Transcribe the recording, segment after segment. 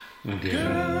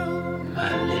Girl,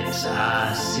 my lips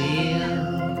are sealed.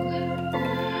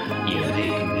 You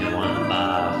make me wanna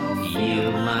barf.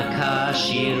 Yield my car,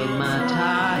 shield my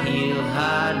tie, heel,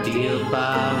 high deal,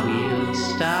 bar wheel,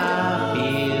 stop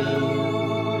you.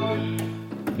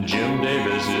 Jim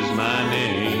Davis is my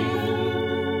name.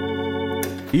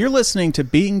 You're listening to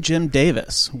Being Jim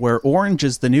Davis, where orange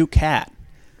is the new cat.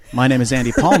 My name is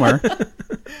Andy Palmer,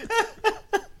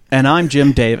 and I'm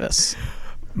Jim Davis.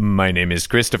 My name is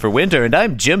Christopher Winter, and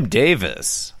I'm Jim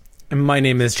Davis. And my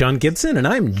name is John Gibson, and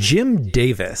I'm Jim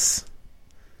Davis.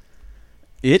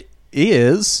 It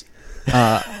is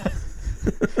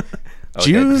June.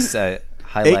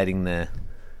 Highlighting the.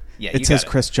 Yeah, it says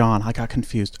Chris John. I got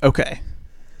confused. Okay,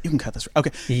 you can cut this.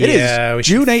 Okay, yeah, it is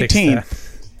June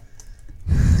 18th.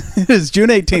 It is June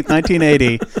 18th,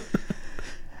 1980,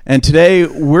 and today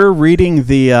we're reading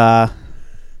the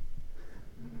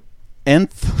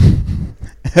nth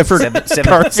ever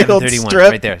Garfield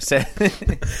strip. Right there.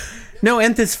 No,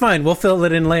 nth is fine. We'll fill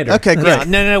it in later. Okay, great.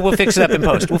 No, we'll fix it up in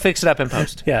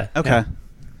post. Yeah. Okay. Yeah.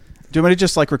 Do you want me to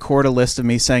just record a list of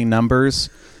me saying numbers,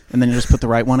 and then you just put the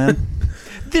right one in?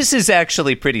 This is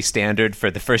actually pretty standard for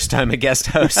the first time a guest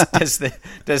host does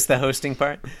the hosting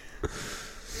part.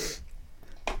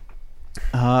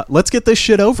 Let's get this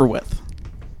shit over with.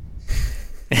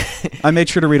 I made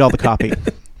sure to read all the copy.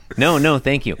 No,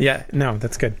 thank you. Yeah, no,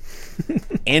 that's good.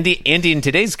 Andy, in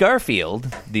today's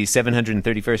Garfield, the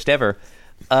 731st ever,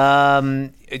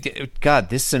 God,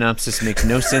 this synopsis makes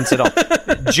no sense at all.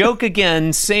 Joke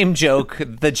again, same joke.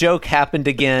 The joke happened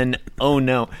again. Oh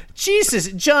no.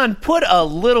 Jesus, John, put a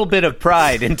little bit of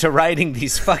pride into writing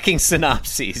these fucking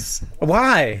synopses.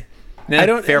 Why? No, I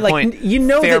don't. Fair point. You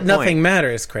know Fair that nothing point.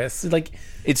 matters, Chris.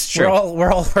 It's true.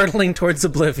 We're all hurtling towards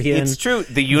oblivion. It's true.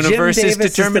 The universe Jim is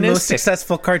Davis deterministic. is the most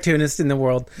successful cartoonist in the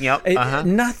world. Yep.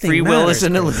 Nothing. Free will matters, is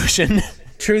an Chris. illusion.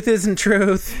 Truth isn't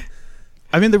truth.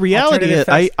 I mean, the reality is,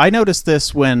 Alternative I noticed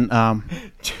this when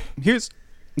here's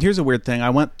a weird thing.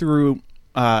 I went through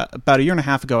about a year and a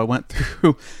half ago. I went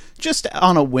through just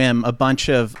on a whim a bunch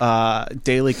of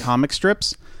daily comic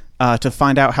strips to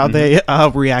find out how they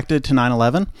reacted to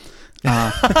 9/11.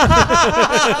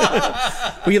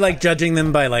 Were you judging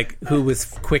them by who was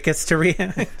quickest to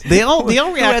react? They all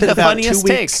reacted the about 2 funniest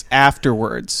weeks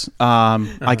afterwards.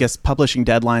 I guess publishing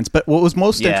deadlines. But what was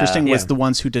most interesting was the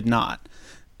ones who did not.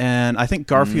 And I think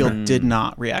Garfield did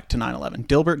not react to 9/11.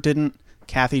 Dilbert didn't.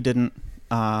 Kathy didn't.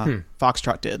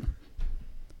 Foxtrot did.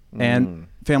 And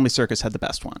Family Circus had the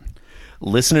best one.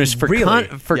 Listeners, for Really?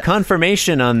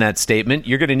 confirmation on that statement,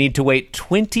 you're going to need to wait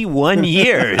 21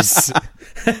 years.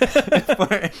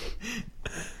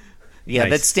 Yeah,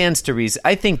 Nice. that stands to reason.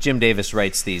 I think Jim Davis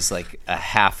writes these a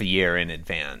half a year in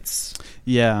advance.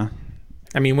 Yeah.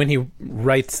 I mean, when he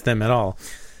writes them at all.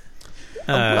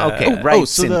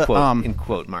 Writes so in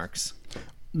quote marks.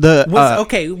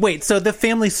 Okay, wait. So the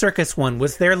Family Circus one,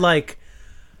 was there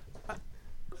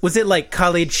was it like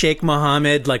Khalid Sheikh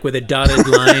Mohammed, with a dotted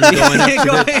line going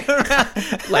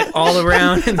all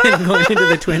around and then going into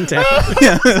the Twin Towers?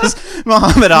 Yeah, it was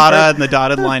Muhammad Atta, and the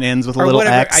dotted line ends with a little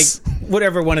whatever, X.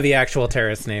 Whatever one of the actual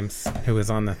terrorist names who was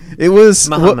on the... It was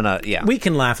Muhammad, yeah. We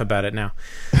can laugh about it now.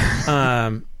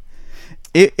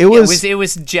 It was It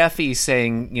was Jeffy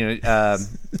saying,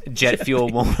 jet fuel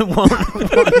won't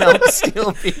melt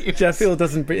steel beams. Jet fuel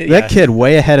doesn't... that kid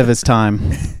way ahead of his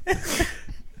time.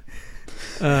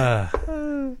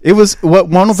 It was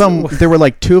one of them. There were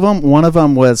two of them. One of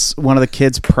them was one of the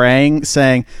kids what,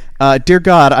 saying, "Dear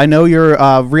God, I know you're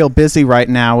real busy right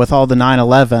now with all the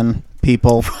 9/11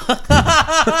 people."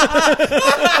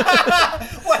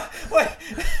 What?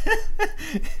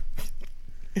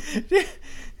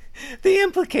 The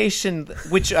implication,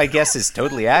 which I guess is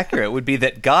totally accurate, would be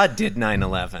that God did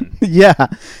 9/11. Yeah,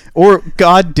 or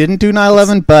God didn't do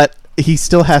 9/11, but he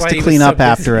still has to clean up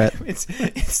after it.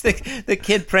 It's the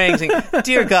kid praying, saying,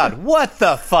 "Dear God, what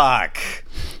the fuck?"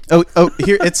 Oh,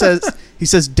 here it says. He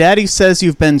says, "Daddy says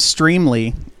you've been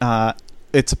Streamly."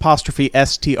 It's apostrophe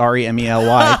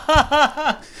STREMELY.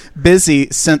 Busy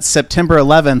since September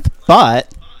 11th, but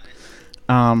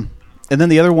and then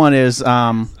the other one is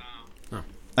I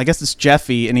guess it's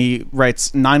Jeffy, and he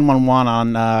writes 911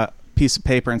 on a piece of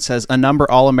paper and says, "A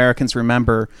number all Americans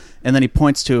remember," and then he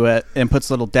points to it and puts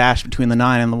a little dash between the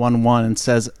 9 and the 11 and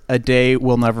says, "A day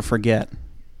we'll never forget."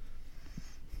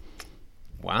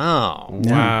 Wow.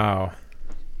 Yeah. Wow.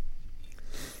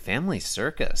 Family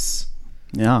Circus.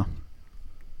 Yeah.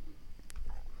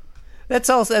 That's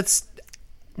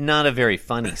not a very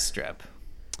funny strip.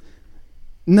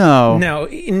 No.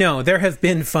 No, there have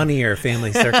been funnier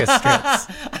Family Circus strips.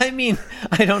 I mean,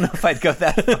 I don't know if I'd go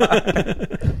that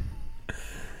far.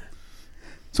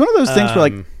 It's one of those things where,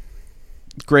 like,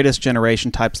 Greatest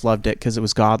Generation types loved it because it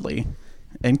was godly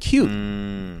and cute.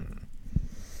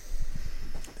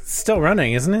 Still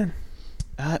running, isn't it?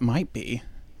 It might be.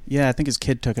 Yeah, I think his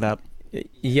kid took it up.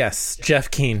 Yes,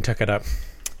 Jeff Keane took it up.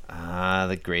 Ah,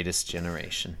 The Greatest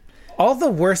Generation. All the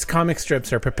worst comic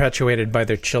strips are perpetuated by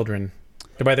their children,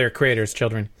 or by their creators'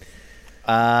 children.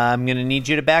 I'm going to need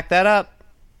you to back that up.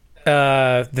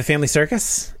 The Family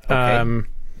Circus. Okay.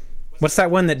 What's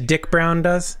that one that Dick Brown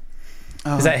does?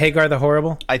 Is that Hagar the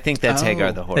Horrible? I think that's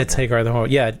Hagar the Horrible. It's Hagar the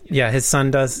Horrible. Yeah. His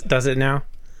son does it now.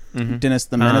 Dennis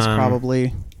the Menace,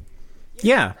 probably.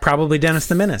 Yeah, probably Dennis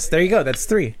the Menace. There you go. That's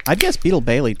 3. I'd guess Beetle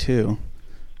Bailey, too.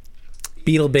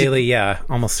 Beetle Bailey, yeah,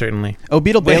 almost certainly. Oh,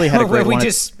 Beetle Bailey had a great we one.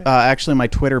 just- Actually, my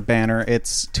Twitter banner,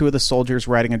 it's 2 of the soldiers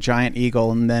riding a giant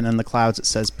eagle, and then in the clouds it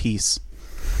says peace.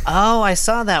 Oh, I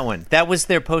saw that one. That was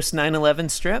their post 9/11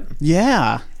 strip.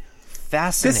 Yeah.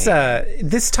 Fascinating.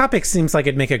 This topic seems like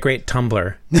it'd make a great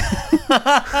Tumblr.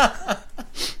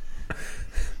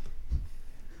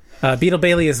 Beetle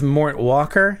Bailey is Mort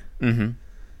Walker. Mm-hmm.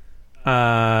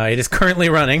 It is currently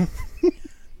running.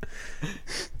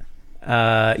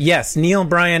 Yes, Neil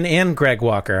Bryan and Greg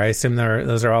Walker. I assume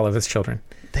those are all of his children.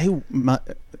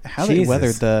 How they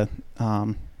weathered the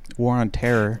war on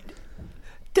terror.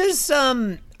 Does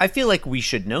I feel like we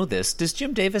should know this. Does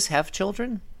Jim Davis have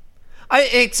children?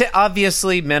 It's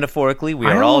obviously, metaphorically, we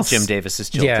are all Jim Davis's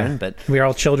children, but we are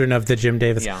all children of the Jim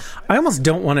Davis. Yeah. I almost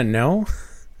don't want to know.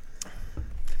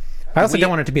 I also don't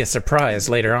want it to be a surprise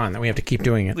later on that we have to keep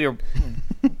doing it. we're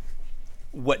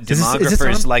what Is this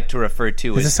demographers on? like to refer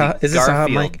to Is as this a- the is this a hot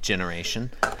Garfield mic?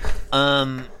 generation.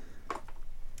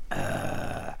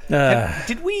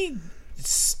 Did we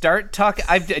start talking?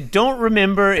 I don't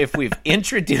remember if we've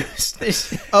introduced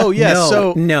this. Oh, yeah,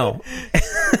 no.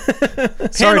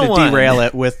 Sorry to Panel one. derail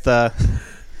it with that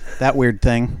weird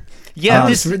thing. Yeah, it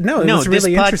was this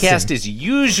really podcast interesting. is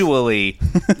usually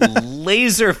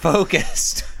laser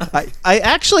focused. I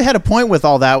actually had a point with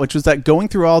all that, which was that going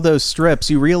through all those strips,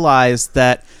 you realize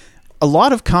that a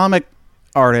lot of comic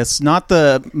artists, not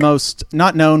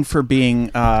known for being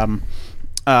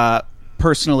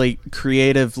personally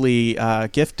creatively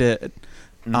gifted,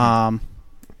 I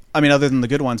mean, other than the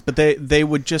good ones, but they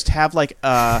would just have like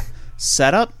a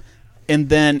setup, and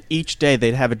then each day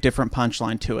they'd have a different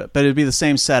punchline to it, but it'd be the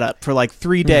same setup for like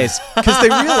 3 days because they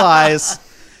realize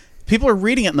people are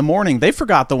reading it in the morning. They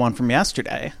forgot the one from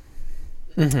yesterday.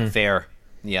 Fair,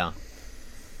 yeah.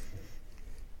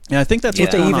 And I think that's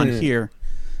what's Yeah. going on Even- here.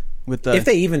 With the If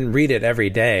they even read it every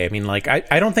day, I mean, like,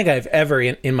 I don't think I've ever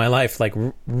in my life, like,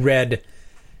 read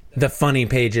the funny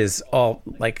pages all,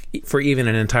 like, for even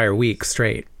an entire week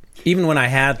straight. Even when I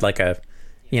had, like, a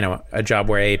job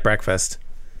where I ate breakfast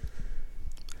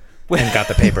and got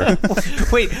the paper.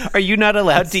 Wait, are you not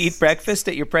allowed to eat breakfast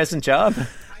at your present job?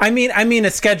 I mean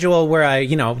a schedule where I,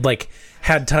 like,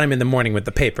 had time in the morning with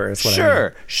the paper is what I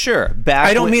mean. Sure.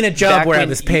 I don't mean a job where I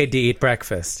was paid to eat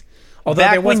breakfast. Although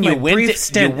back there was when my you went brief to-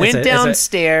 stint you went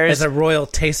downstairs- as a royal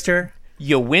taster.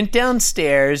 You went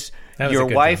downstairs. That was Your a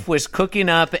good wife job. was cooking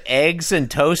up eggs and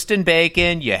toast and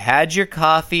bacon. You had your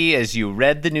coffee as you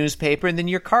read the newspaper, and then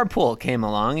your carpool came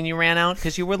along, and you ran out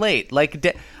because you were late. Like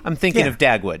I'm thinking Yeah. of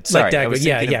Dagwood. Sorry, I Dagwood. was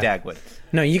Yeah, thinking yeah. of Dagwood.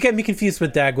 No, you get me confused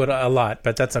with Dagwood a lot,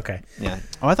 but that's okay. Yeah.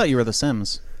 Oh, I thought you were The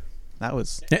Sims. That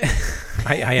was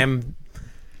I am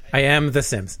The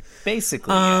Sims.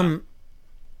 Basically. Yeah.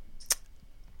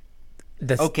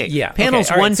 Okay. Yeah. Panels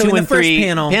okay. All right, 1, so 2, in the and first 3.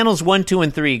 Panel, Panels 1, 2,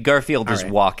 and 3. Garfield is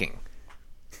right. walking.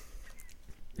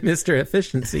 Mr.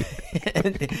 Efficiency.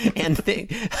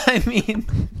 I mean,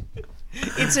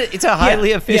 it's a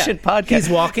highly efficient podcast. He's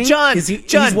walking. John. He's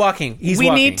John, walking. He's we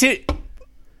walking. need to.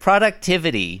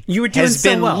 Productivity You were doing has so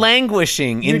been well.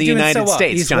 languishing You're in the doing so United well.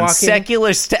 States. He's John, walking.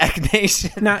 secular stagnation.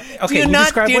 Now, okay, do you you not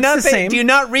describe do you what's not the think- same. Do you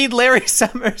not read Larry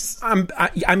Summers? I'm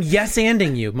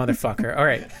yes-anding you, motherfucker. All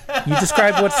right. You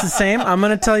describe what's the same. I'm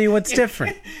going to tell you what's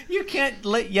different. You can't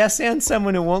let yes and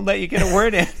someone who won't let you get a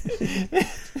word in.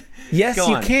 Yes, Go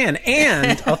you on. can.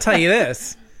 And I'll tell you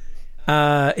this.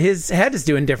 His head is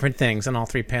doing different things on all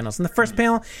 3 panels. In the first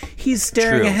panel, he's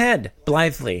staring True. ahead,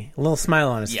 blithely, a little smile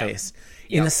on his Yep. face.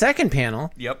 In the second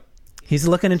panel, Yep. he's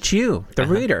looking at you, the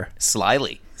reader.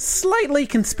 Slyly. Slightly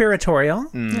conspiratorial.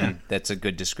 Yeah. That's a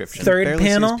good description. Third barely see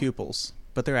panel, his pupils,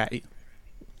 but they're at you.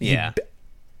 Yeah.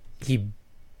 he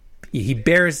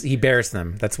bears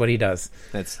them. That's what he does.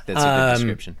 That's a good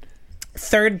description.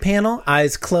 Third panel,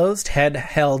 eyes closed, head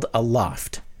held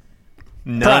aloft.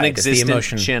 Pride is the Non-existent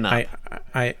emotion chin up.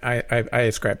 I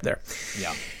ascribed there.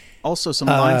 Yeah. Also, some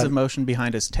lines of motion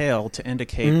behind his tail to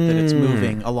indicate that it's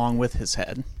moving along with his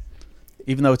head,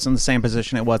 even though it's in the same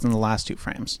position it was in the last 2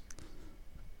 frames.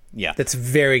 Yeah. That's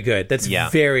very good. That's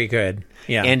very good.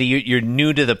 Yeah. Andy, you're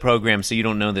new to the program, so you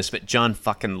don't know this, but John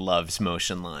fucking loves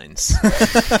motion lines.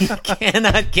 He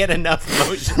cannot get enough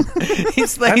motion.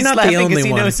 He's I'm not the laughing only because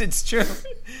he one. knows it's true.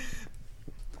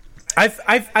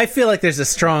 I feel like there's a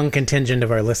strong contingent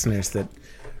of our listeners that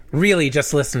really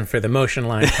just listen for the motion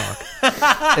line talk.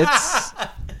 It's.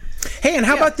 Hey, and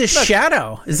how about this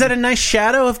shadow? Is that a nice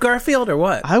shadow of Garfield or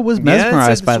what? I was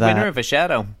mesmerized by it's a winner that. of a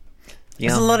shadow.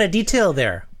 There's a lot of detail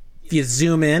there. If you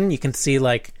zoom in, you can see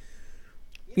I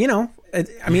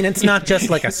mean, it's not just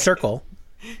like a circle.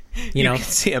 You know, can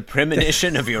see a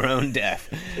premonition of your own death.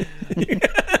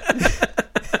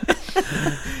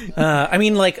 I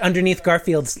mean, like underneath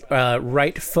Garfield's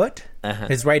right foot,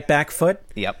 his right back foot.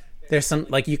 Yep. There's some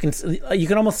you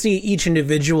can almost see each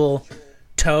individual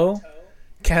toe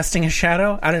casting a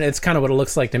shadow. I don't know. It's kind of what it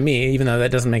looks like to me, even though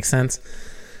that doesn't make sense.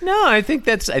 No, I think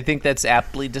that's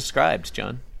aptly described,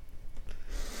 John.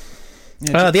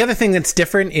 The other thing that's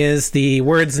different is the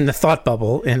words in the thought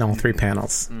bubble in all three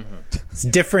panels. Mm-hmm. It's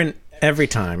different every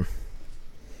time.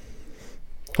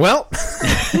 Well,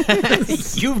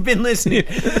 you've been listening.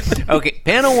 Okay,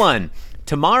 panel 1.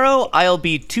 Tomorrow I'll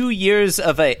be 2 years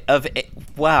of a.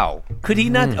 Wow, could he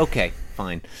not? Okay,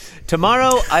 fine.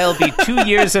 Tomorrow I'll be 2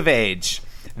 years of age.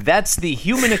 That's the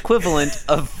human equivalent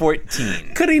of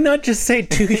 14. Could he not just say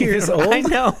 2 years old? I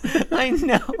know.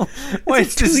 Why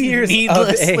it's 2 years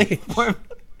needlessly of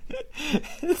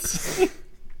age.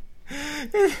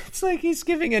 It's like he's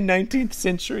giving a 19th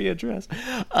century address.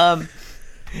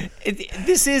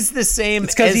 This is the same.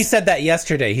 It's because he said that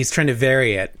yesterday. He's trying to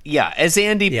vary it. Yeah, as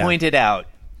Andy pointed out,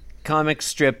 comic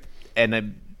strip,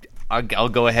 and I'll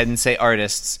go ahead and say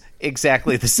artists,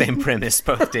 exactly the same premise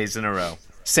both days in a row.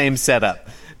 Same setup.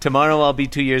 Tomorrow I'll be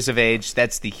 2 years of age.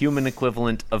 That's the human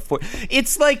equivalent of 4.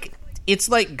 It's like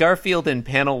Garfield in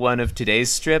panel 1 of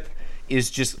today's strip is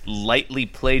just lightly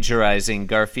plagiarizing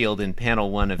Garfield in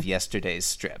panel 1 of yesterday's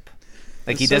strip.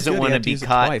 Like he doesn't want to be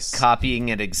caught copying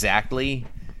it exactly.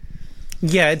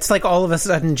 Yeah, it's like all of a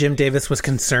sudden Jim Davis was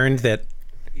concerned that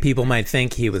people might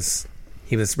think he was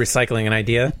recycling an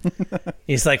idea.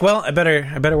 He's like, well, I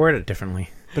better word it differently.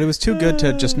 But it was too good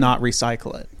to just not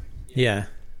recycle it. Yeah.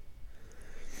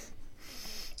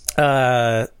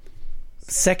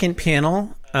 Second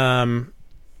panel.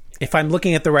 If I'm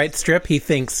looking at the right strip, he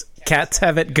thinks cats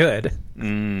have it good.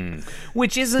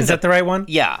 Which isn't... Is that the right one?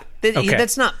 Yeah. Okay.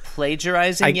 That's not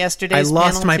plagiarizing yesterday's I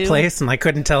lost panel my two. place, and I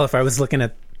couldn't tell if I was looking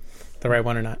at the right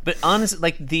one or not. But honestly,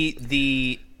 like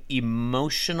the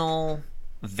emotional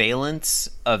valence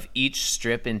of each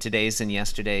strip in today's and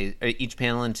yesterday's... Or each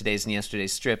panel in today's and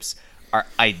yesterday's strips are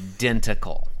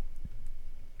identical.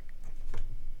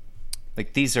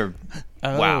 Like these are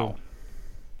wow.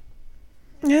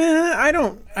 Yeah, I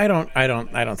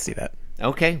don't see that.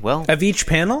 Okay, well, Of each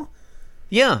panel?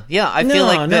 yeah. I feel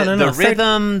like the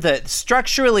rhythm, the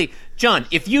structurally, John.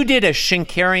 If you did a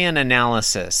Schenkerian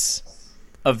analysis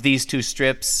of these two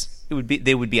strips,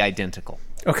 they would be identical.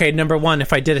 Okay, number one,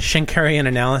 if I did a Schenkerian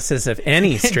analysis of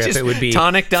any strip, Just it would be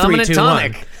tonic, dominant, 3, 2,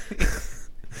 1. tonic.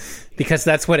 Because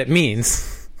that's what it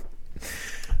means.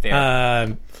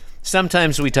 Fair.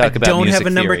 Sometimes we talk about Don't music have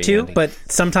a number theory, 2, Andy. but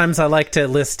sometimes I like to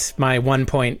list my 1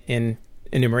 point in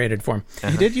enumerated form.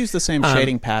 He did use the same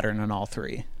shading pattern in all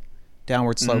three.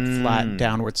 Downward slope, flat,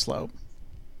 downward slope.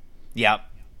 Yeah.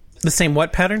 The same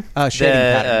what pattern? Shading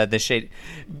pattern. The shade.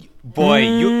 Boy,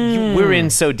 we're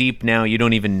in so deep now, you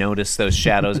don't even notice those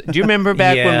shadows. Do you remember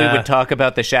back when we Yeah. would talk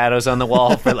about the shadows on the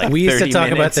wall for like 30 We used to talk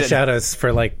about minutes the and- shadows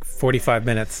for like 45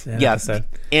 minutes. An Yeah, episode.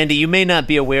 Andy, you may not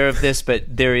be aware of this, but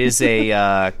there is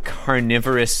a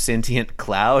carnivorous sentient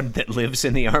cloud that lives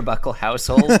in the Arbuckle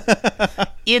household.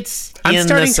 It's I'm in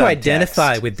starting the to subtext.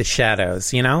 identify with the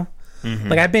shadows, you know?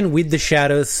 Like I've been with the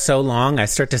shadows so long, I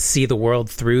start to see the world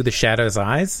through the shadows'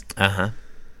 eyes.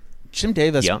 Jim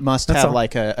Davis Yep. must That's have all.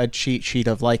 like a cheat sheet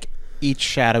of like each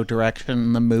shadow direction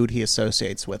and the mood he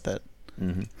associates with it.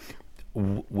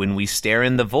 When we stare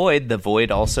in the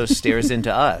void also stares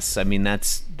into us. I mean,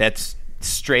 that's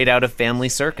straight out of Family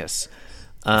Circus.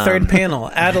 Third panel,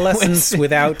 adolescents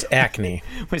without acne.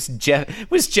 Was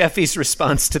Jeffy's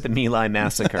response to the My Lai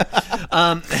massacre.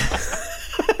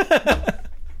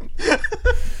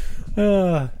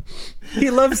 He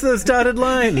loves those dotted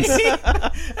lines.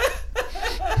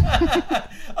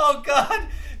 Oh God,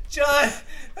 John,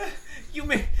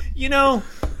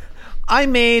 I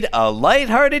made a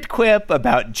lighthearted quip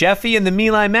about Jeffy and the My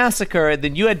Lai massacre, and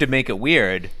then you had to make it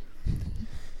weird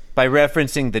by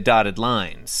referencing the dotted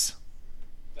lines.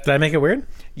 Did I make it weird?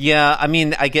 Yeah, I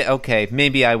mean, I get okay.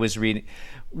 Maybe I was reading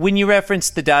when you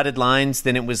referenced the dotted lines.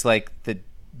 Then it was like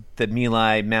the the My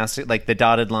Lai massacre, like the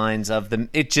dotted lines of them.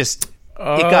 It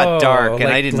got dark, and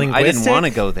like I didn't linguistic? want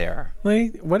to go there.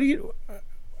 Wait, what are you?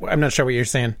 I'm not sure what you're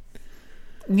saying.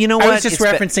 You know what? I was just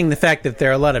referencing the fact that there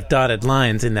are a lot of dotted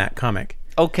lines in that comic.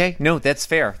 Okay, no, that's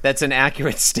fair. That's an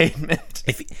accurate statement.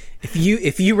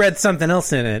 If you read something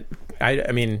else in it,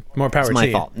 I mean, more power It's to my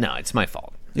you. fault. No, it's my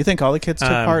fault. You think all the kids took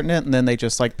part in it, and then they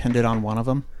just like pinned it on one of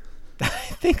them? I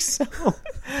think so.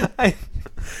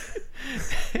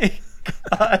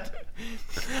 God,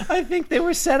 I think they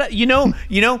were set up. You know.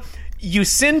 You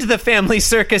send the family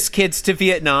circus kids to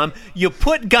Vietnam. You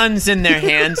put guns in their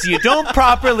hands. You don't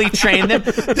properly train them.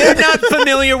 They're not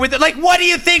familiar with it. Like, what do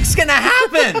you think's going to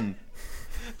happen?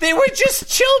 They were just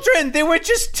children. They were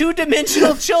just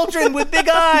two-dimensional children with big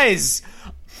eyes.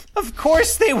 Of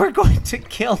course they were going to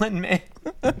kill and maim.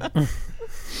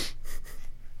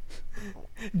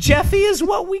 Jeffy is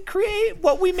what we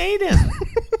made him.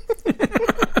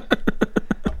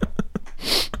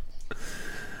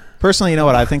 Personally, you know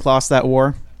what I think lost that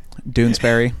war?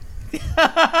 Doonesbury.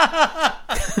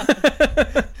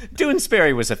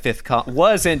 Doonesbury was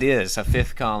was and is a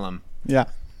fifth column. Yeah.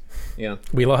 Yeah.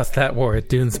 We lost that war at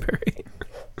Doonesbury.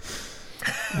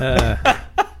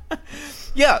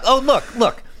 Yeah. Oh,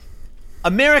 look.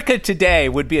 America today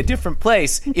would be a different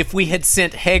place if we had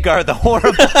sent Hagar the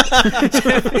Horrible.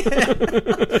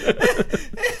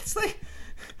 It's like,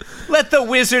 let the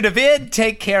Wizard of Id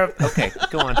take care of... Okay,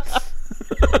 go on.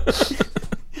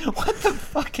 What the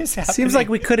fuck is happening? Seems like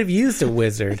we could have used a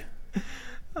wizard.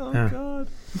 God.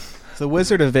 The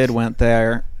Wizard of Id went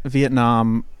there.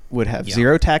 Vietnam would have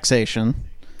zero taxation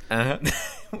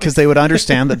because they would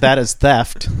understand that is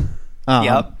theft.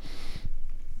 Yep.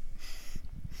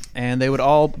 And they would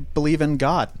all believe in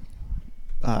God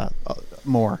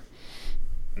more.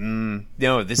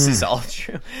 No, this is all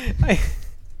true.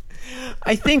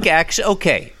 I think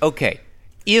actually... Okay.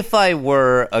 If I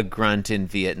were a grunt in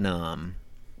Vietnam,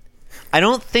 I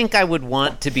don't think I would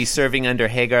want to be serving under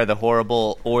Hagar the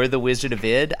Horrible or the Wizard of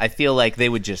Id. I feel like they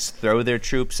would just throw their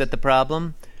troops at the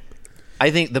problem.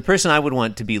 I think the person I would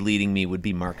want to be leading me would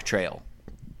be Mark Trail.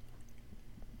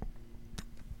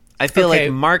 I feel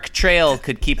like Mark Trail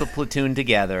could keep a platoon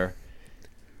together.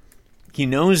 He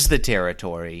knows the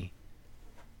territory.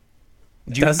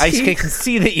 I can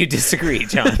see that you disagree,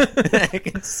 John. I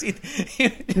can see.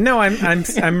 No,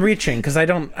 I'm reaching because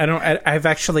I've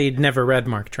actually never read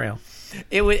Mark Trail.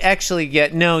 It would actually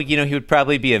get he would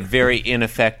probably be a very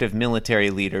ineffective military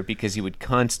leader because he would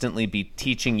constantly be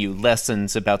teaching you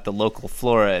lessons about the local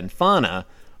flora and fauna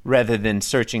rather than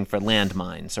searching for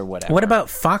landmines or whatever. What about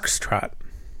Foxtrot?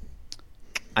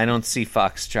 I don't see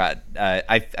Foxtrot.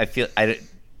 I feel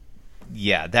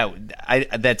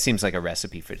that seems like a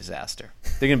recipe for disaster.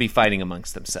 They're going to be fighting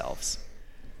amongst themselves.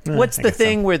 What's the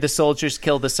thing where the soldiers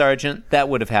kill the sergeant? That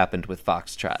would have happened with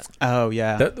Foxtrot. Oh,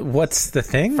 yeah. What's the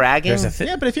thing? Fragging?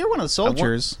 Yeah, but if you're one of the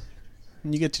soldiers,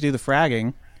 and you get to do the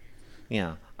fragging.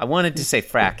 Yeah. I wanted to say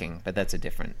fracking, but that's a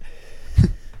different...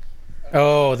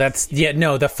 Oh, the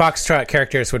Foxtrot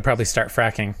characters would probably start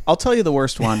fracking. I'll tell you the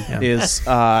worst one is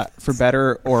for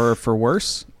better or for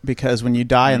worse, because when you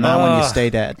die in that one, you stay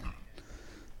dead.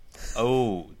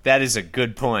 Oh, that is a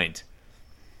good point.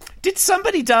 Did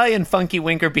somebody die in Funky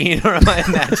Winker Bean, or am I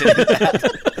imagining that?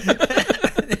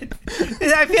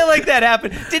 I feel like that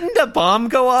happened. Didn't a bomb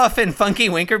go off in Funky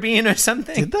Winker Bean or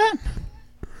something? Did that?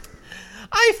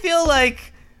 I feel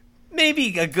like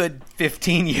maybe a good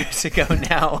 15 years ago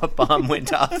now, a bomb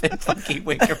went off in Funky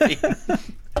Winker Bean.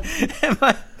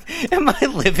 Am I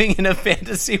living in a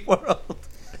fantasy world?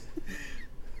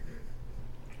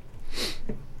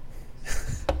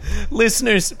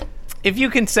 Listeners, if you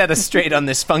can set us straight on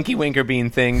this Funky Winker Bean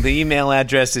thing, the email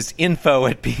address is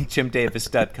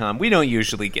info@beingjimdavis.com. We don't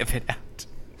usually give it out.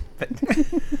 But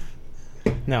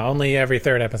no, only every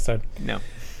third episode. No.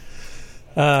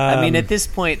 I mean, at this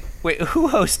point, wait, who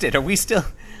hosted? Are we still...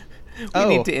 We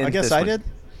need to end I guess this I one. did.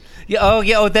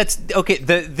 Yeah, that's... Okay,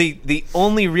 the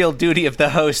only real duty of the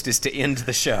host is to end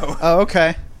the show. Oh,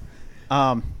 okay.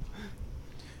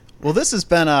 Well, this has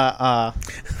been a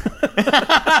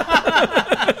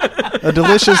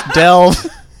delicious delve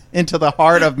into the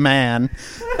heart of man.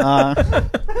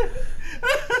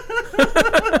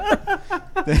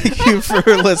 Thank you for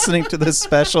listening to this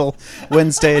special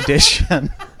Wednesday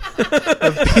edition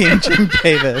of Being Jim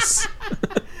Davis.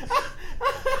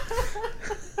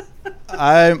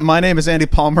 My name is Andy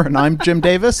Palmer, and I'm Jim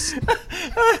Davis. You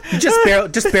just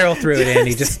barrel through it,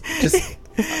 Andy. Just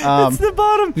it's the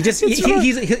bottom. You just he's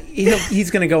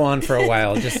going to go on for a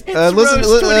while. Just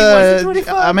listen.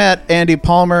 I'm at Andy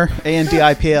Palmer,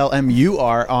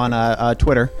 ANDIPLMUR on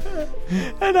Twitter,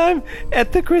 and I'm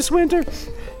at the Chris Winter.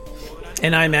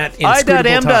 And I'm at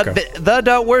I.am. Taco.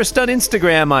 The worst on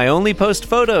Instagram. I only post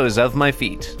photos of my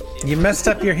feet. You messed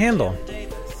up your handle.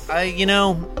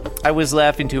 I was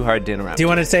laughing too hard to interrupt. Do you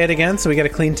want to say it again so we get a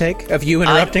clean take of you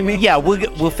interrupting me? Yeah,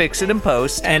 we'll fix it in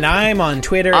post. And I'm on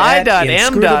Twitter at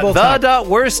Inscrutable Taco.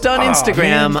 The.worst on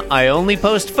Instagram. Man. I only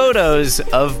post photos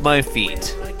of my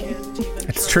feet.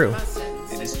 It's true.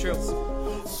 It is true.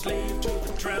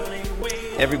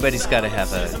 Everybody's got to have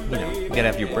you got to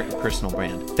have your personal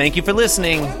brand. Thank you for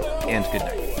listening, and good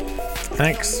night.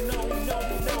 Thanks.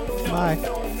 Bye.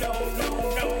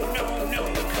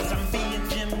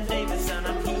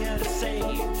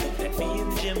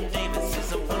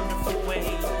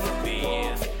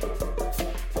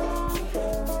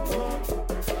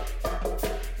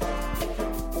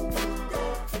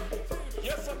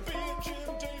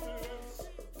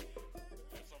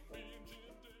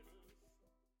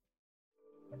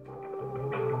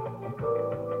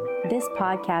 This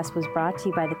podcast was brought to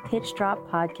you by the Pitch Drop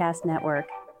Podcast Network.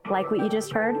 Like what you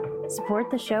just heard? Support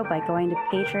the show by going to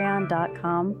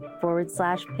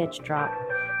patreon.com/pitchdrop.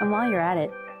 And while you're at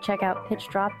it, check out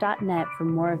pitchdrop.net for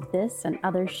more of this and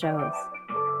other shows.